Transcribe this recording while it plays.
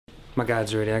My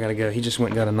guide's ready, I gotta go. He just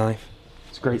went and got a knife.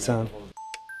 It's a great sign.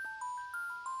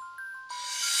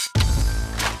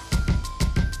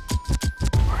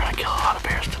 We're gonna kill a lot of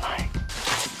bears tonight.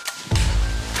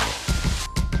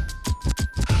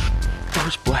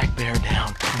 First black bear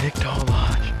down, Nickdall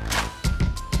Lodge.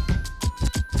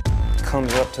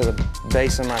 Comes up to the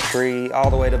base of my tree, all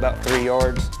the way to about 3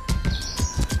 yards.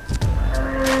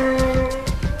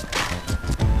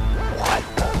 What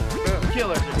the?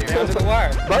 Killers are here. Down to the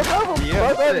wire. Both of them? Yeah,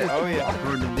 Both of them. oh yeah. It's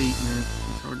hard to beat, man.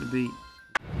 It's hard to beat.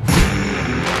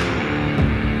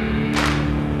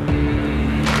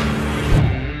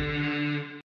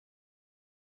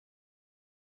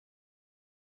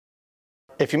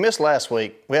 If you missed last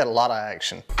week, we had a lot of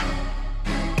action. You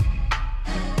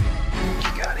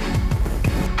got him.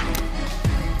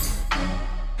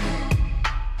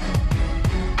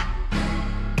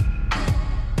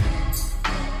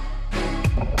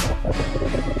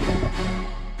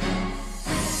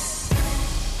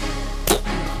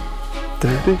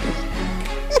 There it is.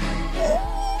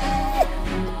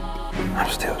 I'm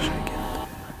still shaking.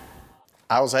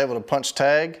 I was able to punch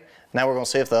tag. Now we're gonna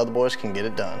see if the other boys can get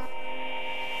it done.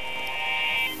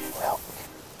 Well,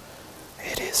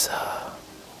 it is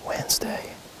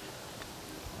Wednesday.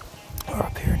 We're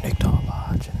up here in Nickdall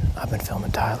Lodge, and I've been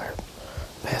filming Tyler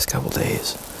the past couple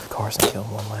days. Carson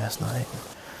killed one last night.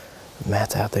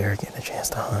 Matt's out there getting a chance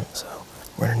to hunt, so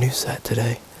we're in a new set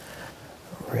today.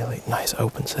 A really nice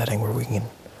open setting where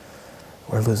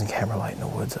we're losing camera light in the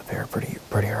woods up here pretty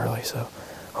early, so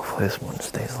hopefully this one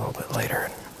stays a little bit later.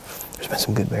 And there's been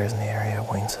some good bears in the area.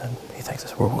 Wayne said he thinks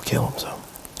this is where we'll kill them, so.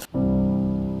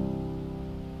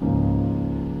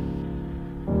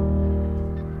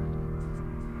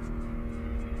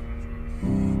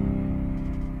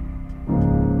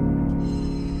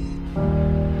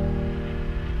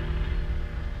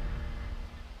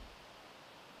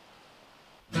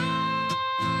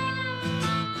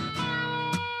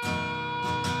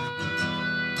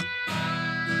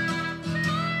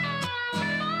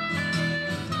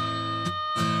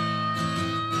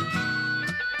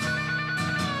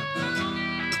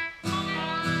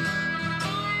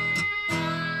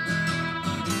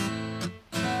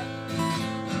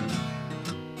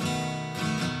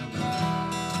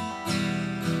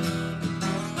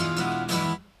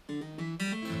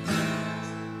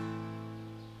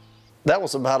 That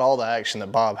was about all the action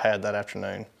that Bob had that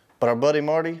afternoon. But our buddy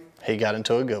Marty, he got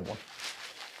into a good one.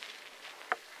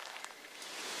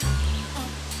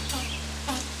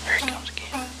 Here he comes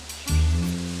again.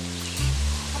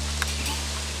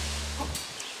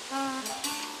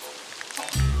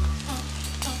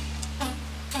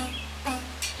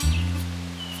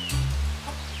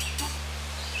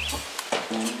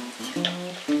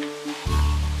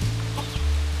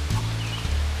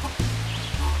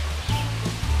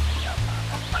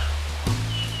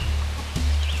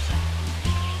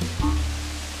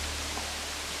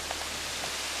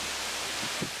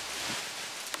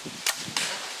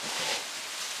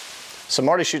 So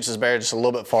Marty shoots his bear just a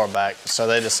little bit far back, so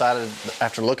they decided,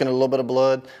 after looking at a little bit of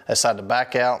blood, they decided to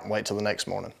back out and wait till the next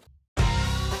morning. We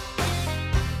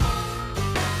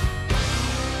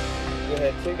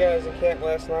had 2 guys in camp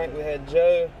last night. We had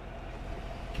Joe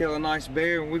kill a nice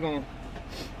bear, and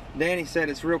Danny said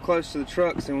it's real close to the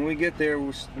trucks, and when we get there,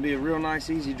 it'll be a real nice,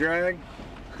 easy drag.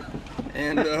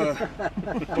 And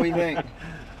what do you think?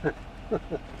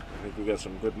 I think we got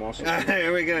some good muscles.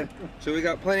 There we go. So we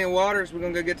got plenty of water, so we're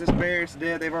gonna go get this bear. It's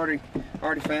dead. They've already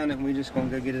found it, and we're just gonna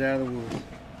go get it out of the woods.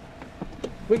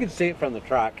 We can see it from the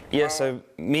truck. Yeah, so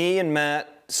me and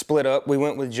Matt split up. We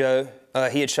went with Joe.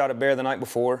 He had shot a bear the night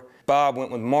before. Bob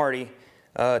went with Marty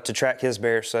to track his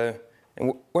bear. So,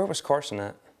 and where was Carson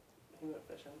at? He went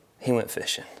fishing. He went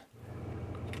fishing.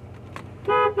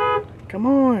 Come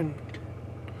on.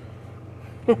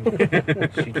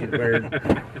 Shoot your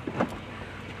bird.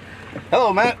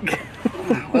 Hello, Matt.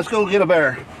 Let's go get a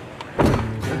bear.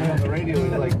 On the radio,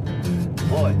 he's like,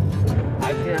 boy,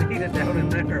 I can't eat it down in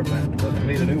there, but doesn't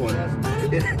need a new one.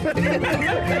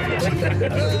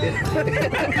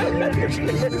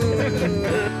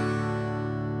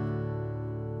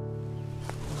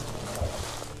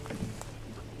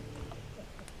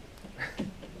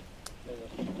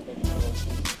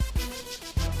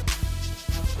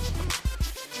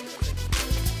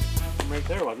 right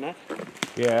there, wasn't it?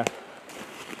 Yeah.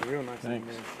 Real nice.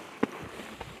 Thanks.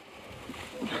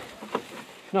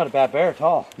 It's not a bad bear at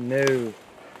all. No.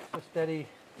 A steady.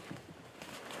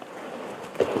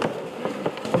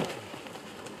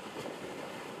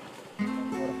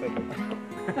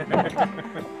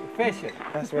 Fishing.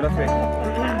 That's what I figured.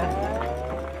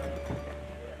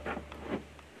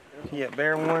 Yeah,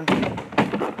 bear one.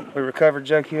 We recovered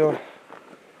Joe Kill.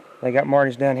 They got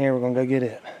Marty's down here. We're gonna go get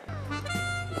it.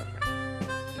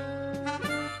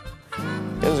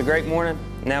 It was a great morning.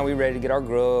 Now we ready to get our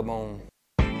grub on.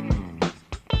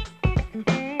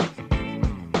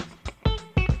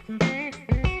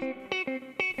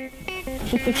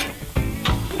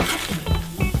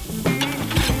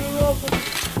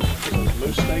 Those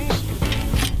moose steaks?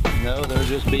 No, they're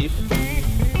just beef.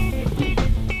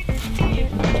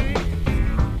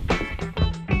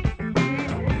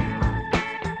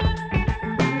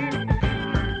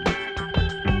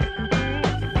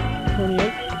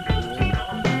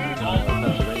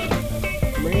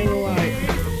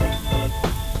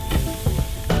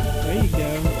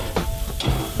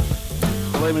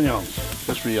 Filet mignon,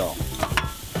 just for y'all.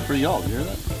 For y'all, you hear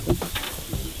that?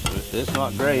 If it's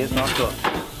not gray, it's not cooked.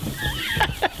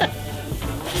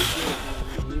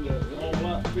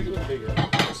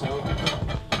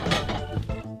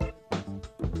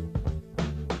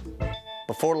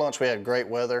 Before lunch we had great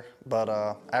weather, but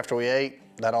after we ate,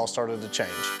 that all started to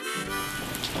change.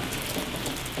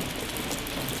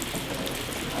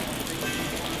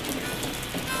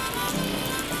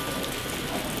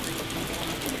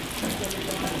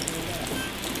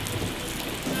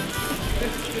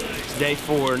 It's day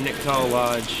 4, Nicktoll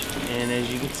Lodge, and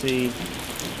as you can see,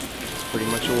 it's pretty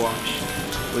much a wash.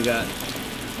 We got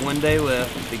 1 day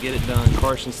left to get it done.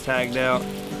 Carson's tagged out.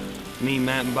 Me,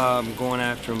 Matt, and Bob are going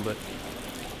after him, but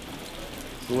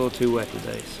it's a little too wet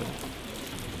today, so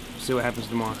we'll see what happens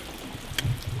tomorrow.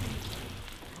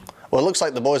 Well, it looks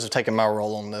like the boys have taken my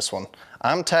role on this one.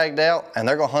 I'm tagged out, and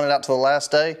they're gonna hunt it out to the last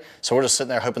day, so we're just sitting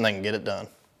there hoping they can get it done.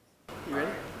 You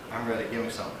ready? I'm ready, give me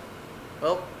some.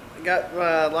 Well, I got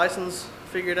my license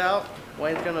figured out.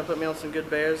 Wayne's gonna put me on some good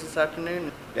bears this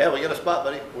afternoon. Yeah, we got a spot,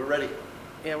 buddy. We're ready.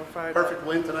 Yeah, we're fired Perfect up.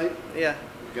 win tonight. Yeah,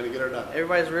 We're gonna get her done.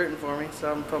 everybody's rooting for me,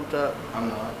 so I'm pumped up. I'm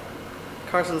not.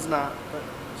 Carson's not, but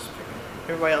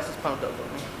everybody else is pumped up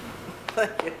for me.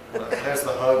 Thank you. There's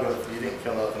the hug of you didn't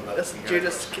kill nothing but That's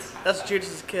Judas. That's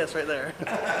Judas's kiss right there.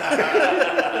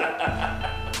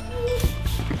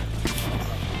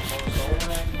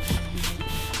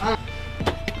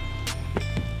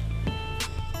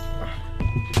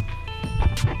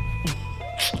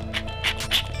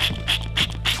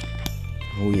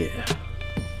 Oh yeah.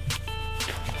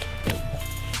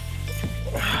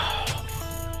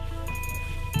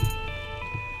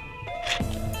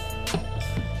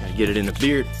 Gotta get it in the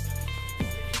beard.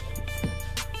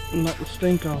 Knock the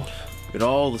stink off. Get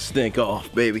all the stink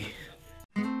off, baby.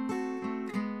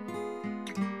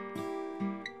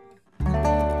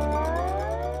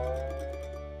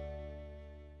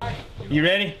 You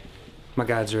ready? My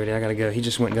guide's ready. I gotta go. He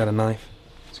just went and got a knife.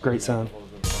 It's a great sign.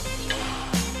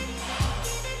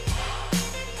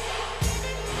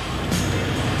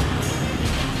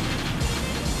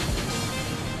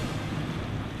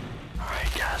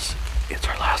 Alright guys, it's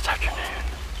our last afternoon.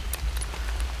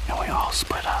 And we all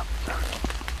split up.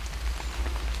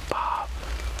 Bob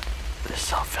is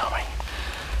self-filming.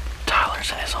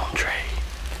 Tyler's in his own tree.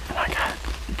 And I got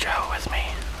Joe with me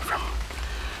from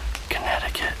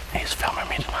Connecticut. He's filming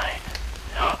me tonight.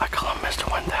 I call him Mr.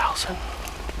 1000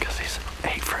 because he's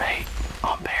 8 for 8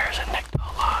 on bears at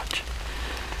Nicktoll Lodge.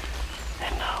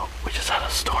 And we just had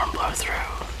a storm blow through.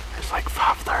 It's like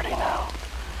 5:30 now.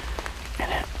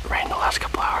 And it rained the last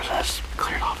couple hours and it's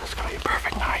cleared off. It's gonna be a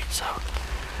perfect night, so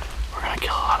we're gonna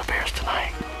kill a lot of bears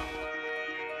tonight.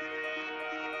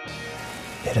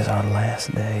 It is our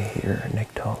last day here at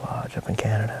Nicktoll Lodge up in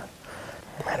Canada.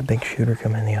 I had a big shooter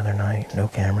come in the other night, no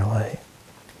camera light.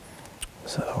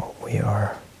 So we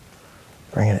are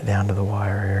bringing it down to the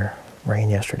wire here. Rain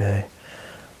yesterday.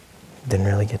 Didn't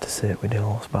really get to sit. We did a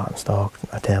little spot and stalk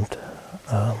attempt.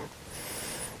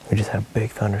 We just had a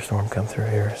big thunderstorm come through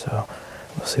here, so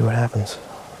we'll see what happens.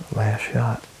 Last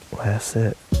shot, last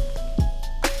sit.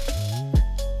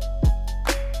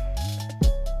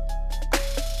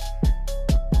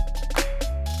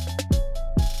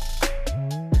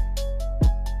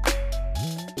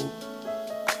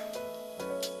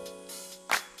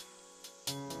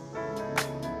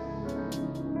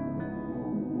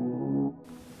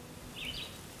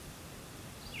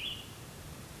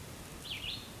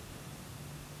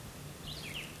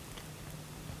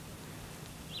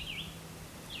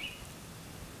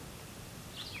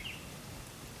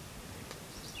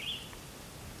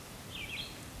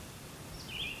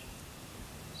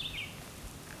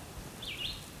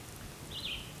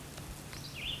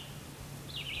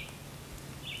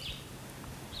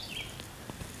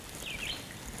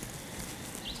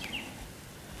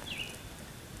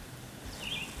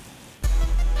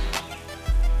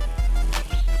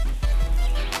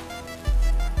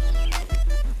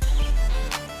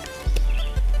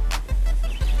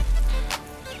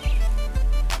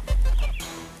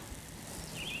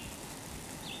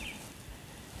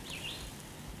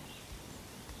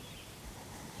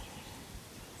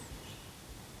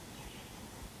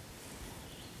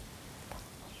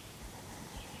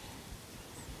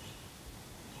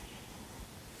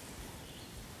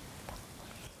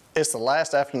 It's the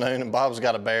last afternoon and Bob's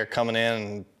got a bear coming in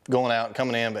and going out and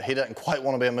coming in, but he doesn't quite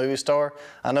want to be a movie star.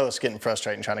 I know it's getting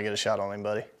frustrating trying to get a shot on him,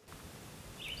 buddy.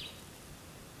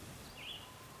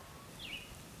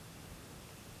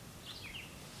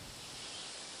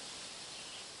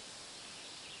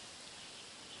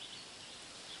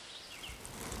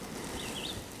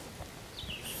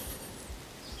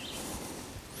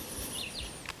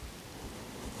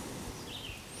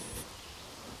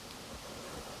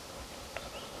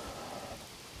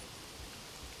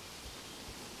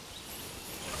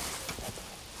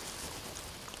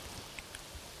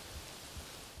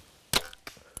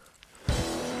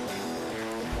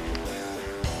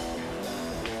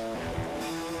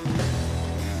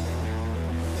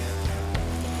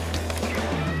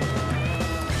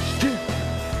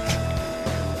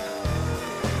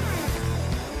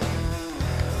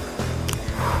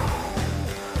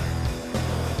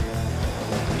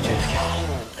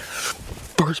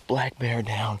 First black bear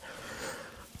down,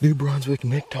 New Brunswick,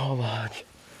 Nicktaw Lodge.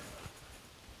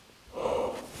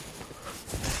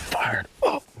 Fired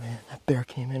up, man. That bear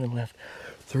came in and left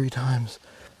 3 times.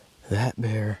 That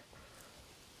bear.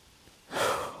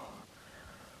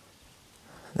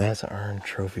 That's an earned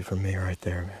trophy for me right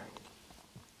there, man.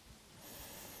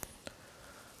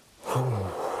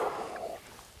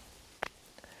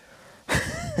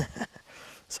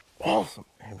 It's awesome,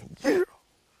 man. Yeah.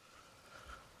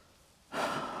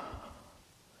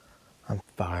 I'm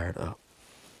fired up.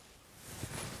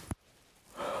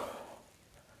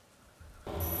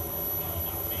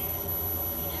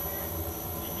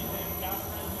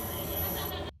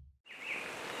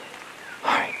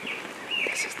 Alright,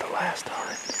 this is the last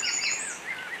hunt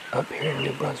up here in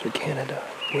New Brunswick, Canada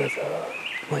with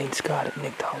Wayne Scott at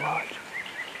Nicktaw Lodge.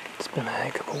 It's been a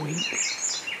heck of a week.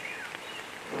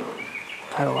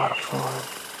 Had a lot of fun.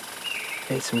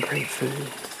 Ate some great food.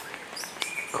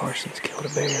 Carson's killed a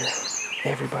bear.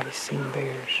 Everybody's seen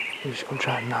bears. We're just gonna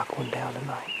try to knock one down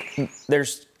tonight.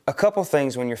 There's a couple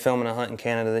things when you're filming a hunt in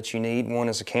Canada that you need. 1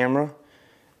 is a camera.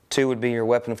 2 would be your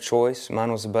weapon of choice.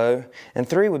 Mine was a bow. And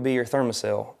 3 would be your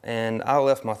thermocell. And I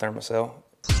left my thermocell.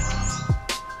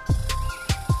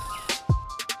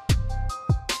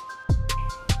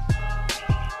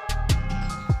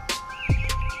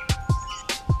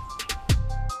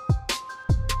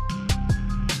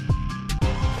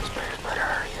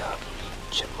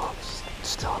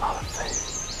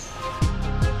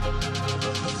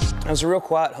 It was a real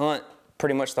quiet hunt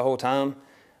pretty much the whole time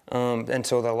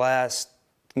until the last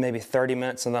maybe 30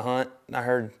 minutes of the hunt. I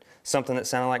heard something that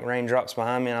sounded like raindrops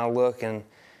behind me, and I look and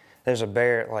there's a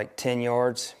bear at like 10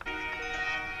 yards.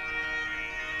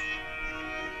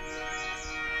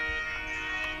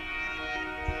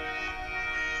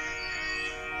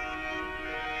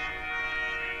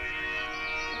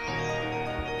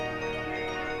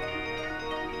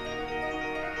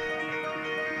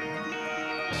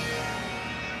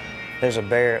 There's a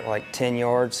bear at like 10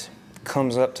 yards,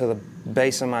 comes up to the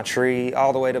base of my tree,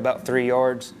 all the way to about 3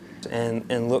 yards,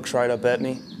 and looks right up at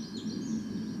me.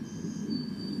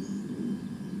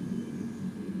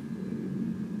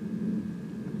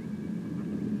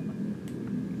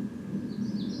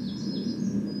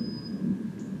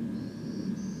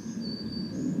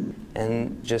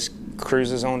 And just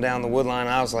cruises on down the wood line.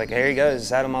 I was like, here he goes,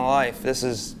 it's out of my life. This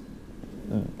is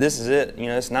it. You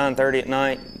know, it's 9:30 at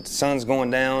night, the sun's going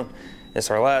down. It's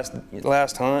our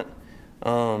last hunt.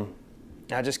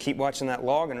 I just keep watching that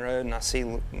logging road, and I see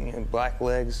black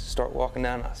legs start walking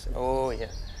down. I said, oh yeah.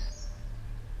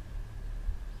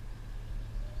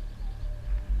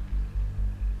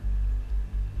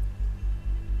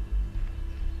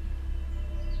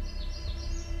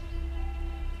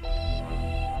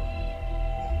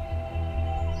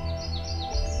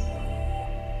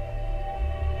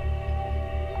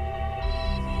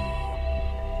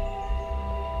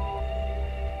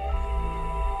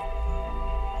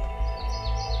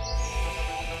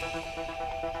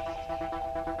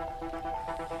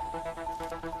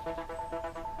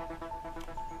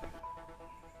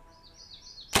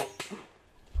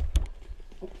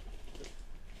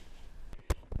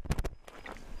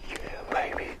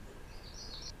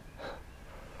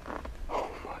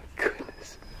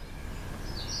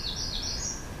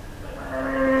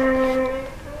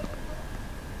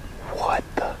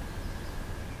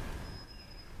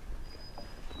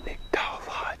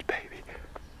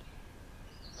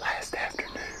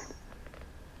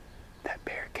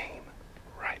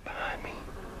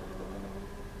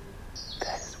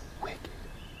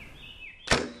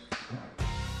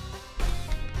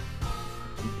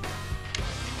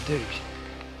 Dude,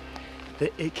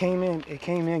 it came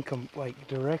in like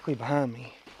directly behind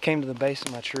me. Came to the base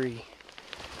of my tree.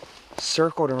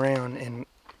 circled around, and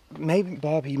maybe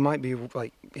Bob, he might be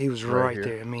like, he was right here.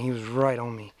 there. I mean, he was right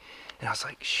on me. And I was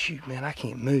like, shoot, man, I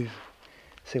can't move.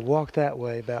 So he walked that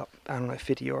way about, I don't know,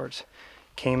 50 yards.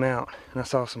 Came out, and I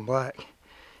saw some black.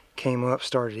 Came up,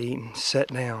 started eating, sat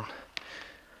down,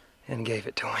 and gave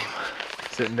it to him.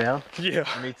 Sitting down? Yeah.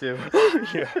 Me too.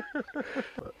 Yeah.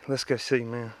 Let's go see,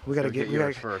 man. We gotta get we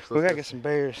yours gotta, first. we gotta get some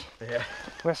bears. Yeah.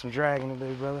 We got some dragging to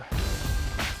do, brother.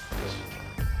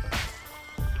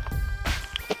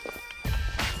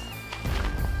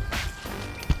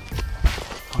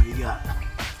 What do you got?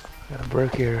 Got a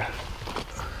brook here.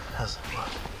 How's the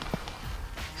blood?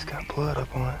 It's got blood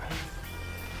up on it.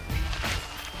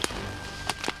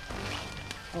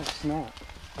 Oh, snap.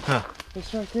 Huh.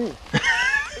 It's right there.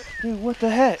 Dude, what the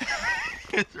heck?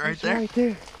 It's right It's there. right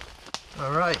there.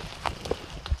 All right.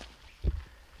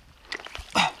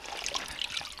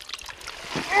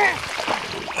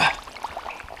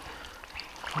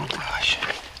 Oh gosh.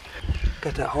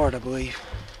 Got that hard, I believe.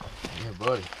 Yeah,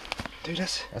 buddy. Dude,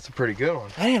 That's a pretty good one.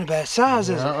 that ain't a bad size,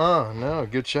 is it? No,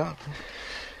 good shot.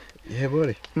 Yeah,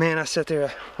 buddy. Man, I sat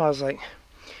there, I was like,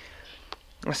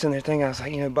 I was sitting there thinking, I was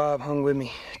like, you know, Bob hung with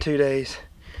me 2 days.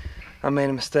 I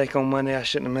made a mistake on Monday I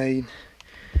shouldn't have made.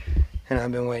 And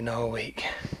I've been waiting all week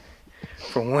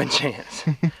for one chance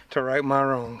to right my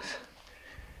wrongs.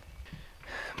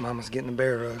 Mama's getting the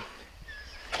bear rug.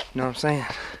 You know what I'm saying?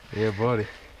 Yeah, buddy.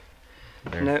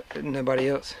 There. No, nobody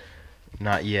else.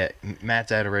 Not yet.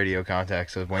 Matt's out of radio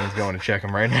contact, so Wayne's going to check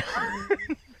him right now.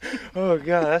 Oh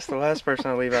God, that's the last person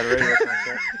I leave out of radio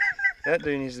contact. That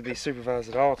dude needs to be supervised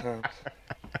at all times.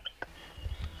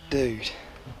 Dude,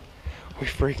 we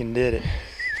freaking did it.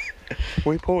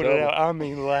 We pulled it out, I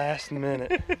mean last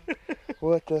minute.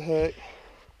 What the heck?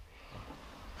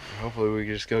 Hopefully we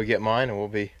can just go get mine and we'll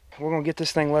be... We're gonna get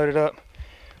this thing loaded up.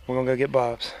 We're gonna go get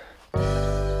Bob's.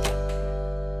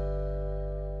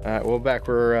 All right, well, back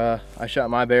where I shot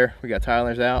my bear. We got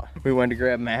Tyler's out. We went to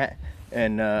grab Matt,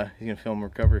 and he's gonna film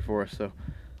recovery for us. So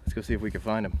let's go see if we can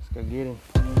find him. Let's go get him.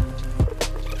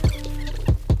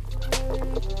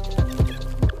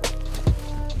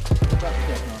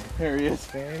 There he is.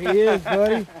 There he is,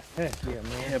 buddy. Heck yeah,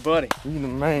 man. Yeah, buddy. You the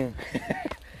man.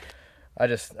 I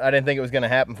didn't think it was gonna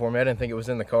happen for me. I didn't think it was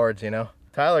in the cards, you know.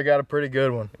 Tyler got a pretty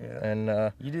good one, Yeah.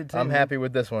 and You did too. I'm man. happy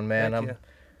with this one, man. Heck yeah.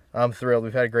 I'm thrilled.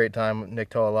 We've had a great time with Nick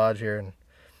Tall Lodge here, and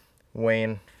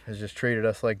Wayne has just treated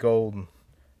us like gold. And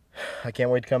I can't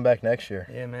wait to come back next year.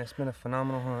 Yeah, man, it's been a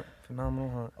phenomenal hunt. Phenomenal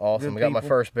hunt. Awesome. Good We got my people.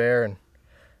 first bear, and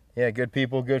yeah, good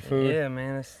people, good food, Yeah,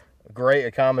 man, it's great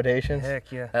accommodations.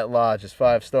 heck yeah. That lodge is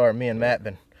 5-star. Me and Matt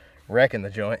been wrecking the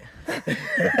joint. You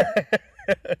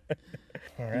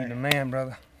the man,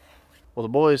 brother. Well, the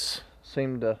boys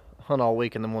seemed to hunt all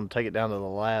week and then want to take it down to the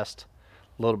last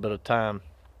little bit of time.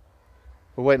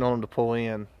 We're waiting on them to pull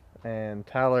in, and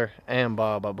Tyler and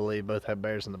Bob, I believe, both have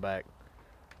bears in the back.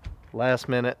 Last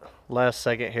minute, last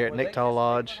second here at Nick Tall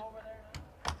Lodge,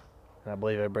 and I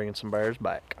believe they're bringing some bears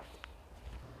back.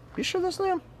 You sure that's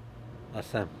them? That's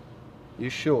them. You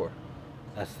sure?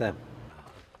 That's them.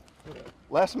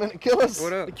 Last minute killers.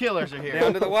 What up? The killers are here.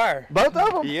 Down to the wire. Both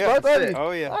of them? Yeah, Both that's of it. you?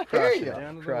 Oh yeah. I Crush hear it. you.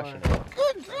 Down to the Crushing wire. it.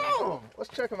 Good job. Let's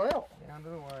check them out. Down to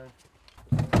the wire.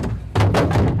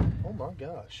 Oh my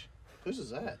gosh. Whose is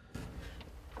that?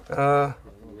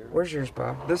 Where's yours,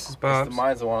 Bob? This is Bob's.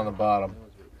 Mine's the one on the bottom.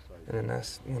 And then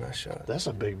that's the one I shot. That's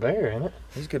a big bear, ain't it?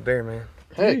 He's a good bear, man.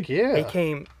 Heck yeah. He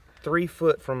came 3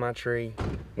 foot from my tree,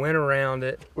 went around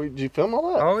it. Wait, did you film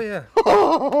all that? Oh yeah.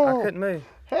 I couldn't move.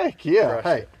 Heck yeah. Crushed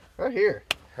Hey, right here.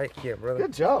 Heck yeah, brother.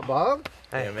 Good job, Bob.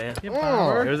 Hey, man.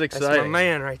 Oh, It was That's exciting. my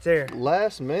man right there.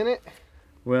 last minute.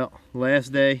 Well,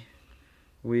 last day,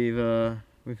 we've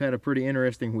had a pretty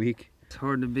interesting week. It's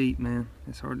hard to beat, man.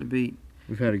 It's hard to beat.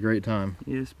 We've had a great time.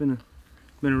 Yeah, it's been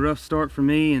a rough start for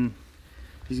me, and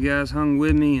these guys hung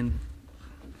with me and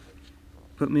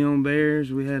put me on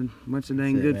bears. We had a bunch of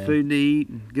dang That's it, good man. food to eat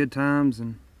and good times,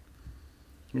 and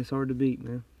it's hard to beat,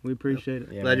 man. We appreciate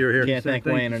it. Glad you were here. Can't So thank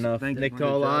thank Wayne you. enough. Thank you, Nick Wayne.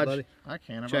 Tall Good job, Lodge. buddy. I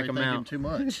can't. Check 'em out. Too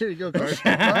much. Here you go, Carson.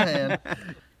 My hand.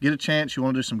 Get a chance. You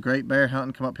want to do some great bear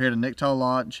hunting? Come up here to Nick Tall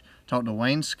Lodge. Talk to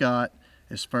Wayne Scott.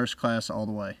 It's first class all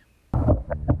the way.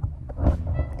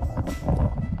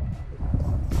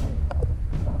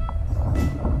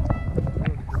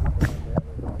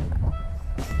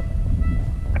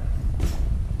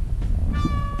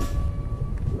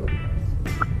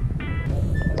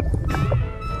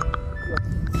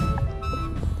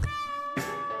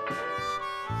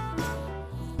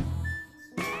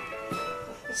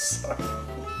 Sorry.